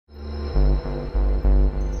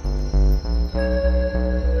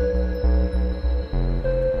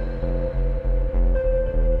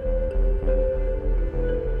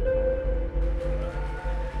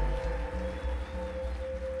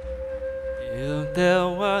If there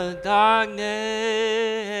was darkness,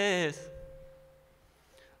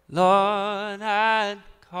 Lord, I'd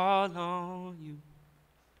call on you.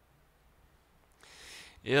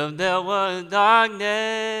 If there was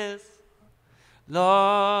darkness,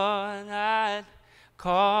 Lord, I'd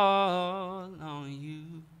call on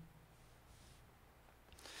you.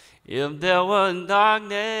 If there was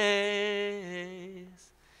darkness,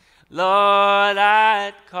 Lord,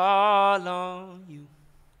 I'd call on you.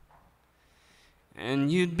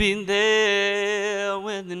 And you'd be there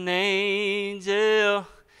with an angel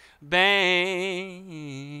band.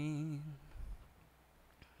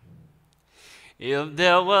 If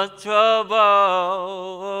there was trouble,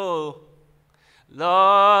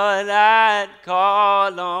 Lord, I'd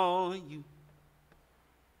call on you.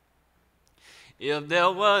 If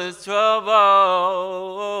there was trouble,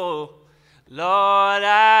 Lord,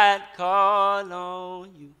 I'd call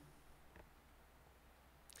on you.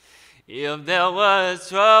 If there was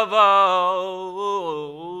trouble,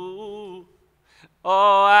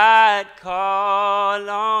 oh, I'd call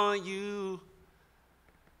on you.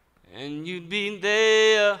 And you'd be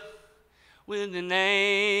there with an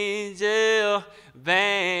angel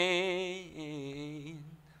band.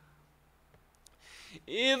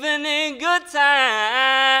 Even in good times,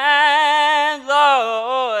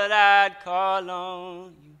 Lord, I'd call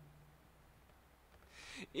on you.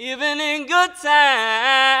 Even in good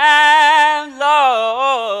times,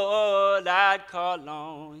 Lord, I'd call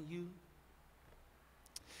on you.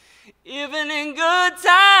 Even in good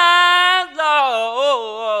times,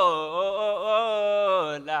 Lord,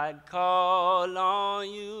 I'd call on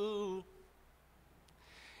you.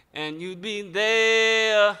 And you'd be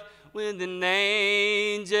there with an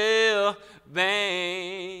angel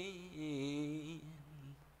band.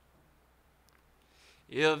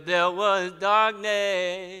 If there was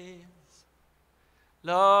darkness,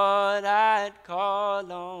 Lord, I'd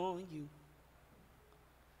call on you.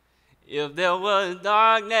 If there was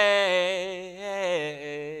darkness,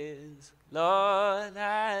 Lord,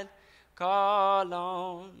 I'd call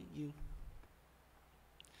on you.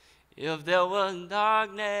 If there was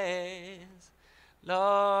darkness,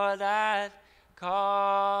 Lord, I'd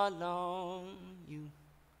call on you.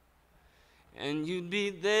 And you'd be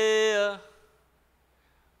there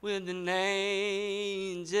with an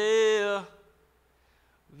angel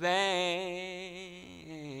band.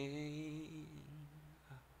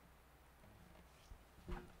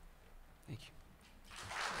 Thank you.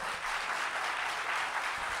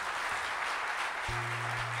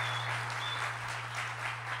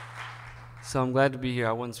 So I'm glad to be here.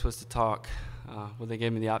 I wasn't supposed to talk. Well, they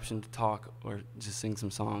gave me the option to talk or just sing some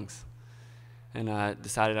songs. And I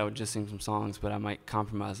decided I would just sing some songs, but I might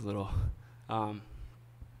compromise a little.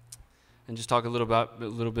 And just talk a little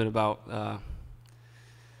bit about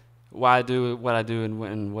why I do what I do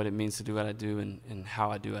and what it means to do what I do and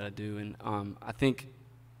how I do what I do. And I think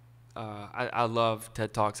I love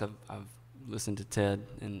TED Talks. I've listened to TED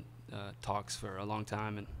and talks for a long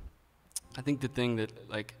time, and I think the thing that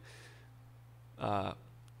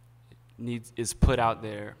is put out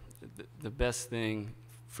there, the best thing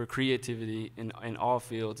for creativity in all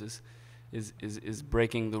fields is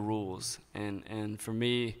breaking the rules. And for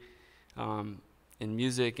me, in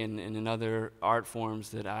music and in other art forms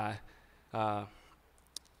that I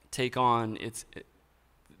take on,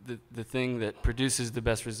 the thing that produces the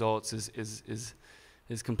best results is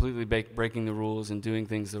completely breaking the rules and doing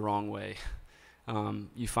things the wrong way.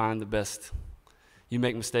 You find the best. You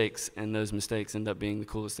make mistakes, and those mistakes end up being the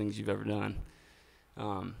coolest things you've ever done.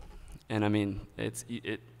 And I mean,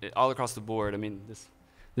 it all across the board. I mean,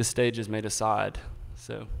 this stage is made aside,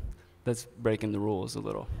 so that's breaking the rules a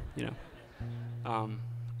little, you know.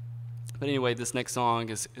 But anyway, this next song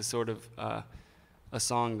is sort of a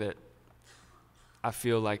song that I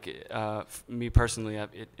feel like, me personally,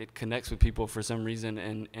 it connects with people for some reason.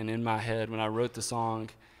 And in my head, when I wrote the song,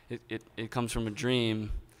 it comes from a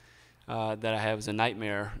dream that I have as a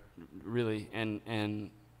nightmare, really. And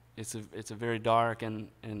it's a very dark and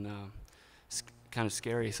kind of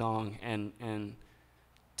scary song. And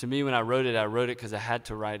to me, when I wrote it because I had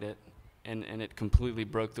to write it. And it completely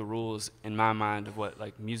broke the rules in my mind of what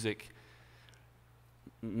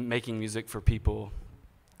making music for people.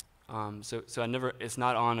 So I never, it's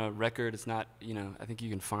not on a record, it's not, I think you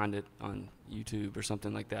can find it on YouTube or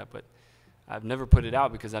something like that, but I've never put it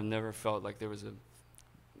out because I've never felt like there was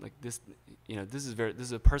this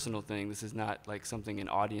is a personal thing. This is not like something an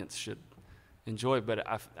audience should enjoy, but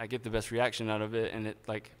I get the best reaction out of it, and it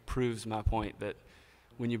proves my point that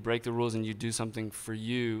when you break the rules and you do something for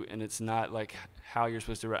you, and it's not like how you're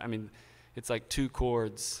supposed to write. I mean, it's like two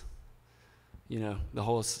chords,